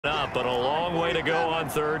Up, but a long way to go on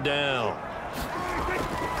third down.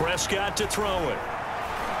 Prescott to throw it.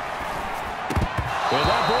 Well,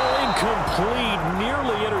 that ball incomplete,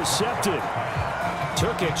 nearly intercepted.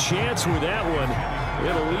 Took a chance with that one.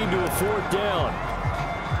 It'll lead to a fourth down.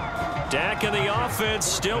 Dak and the offense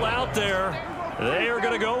still out there. They are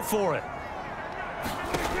going to go for it.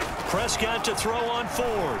 Prescott to throw on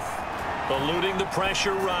fourth. Eluding the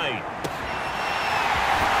pressure right.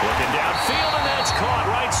 Looking downfield, and that's caught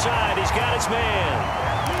right side. He's got his man.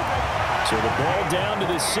 So the ball down to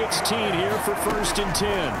the 16 here for 1st and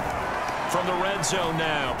 10. From the red zone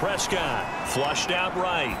now, Prescott flushed out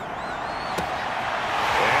right.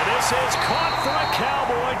 And this is caught for a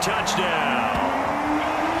Cowboy touchdown.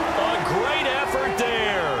 A great effort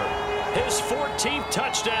there. His 14th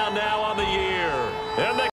touchdown now on the year. And the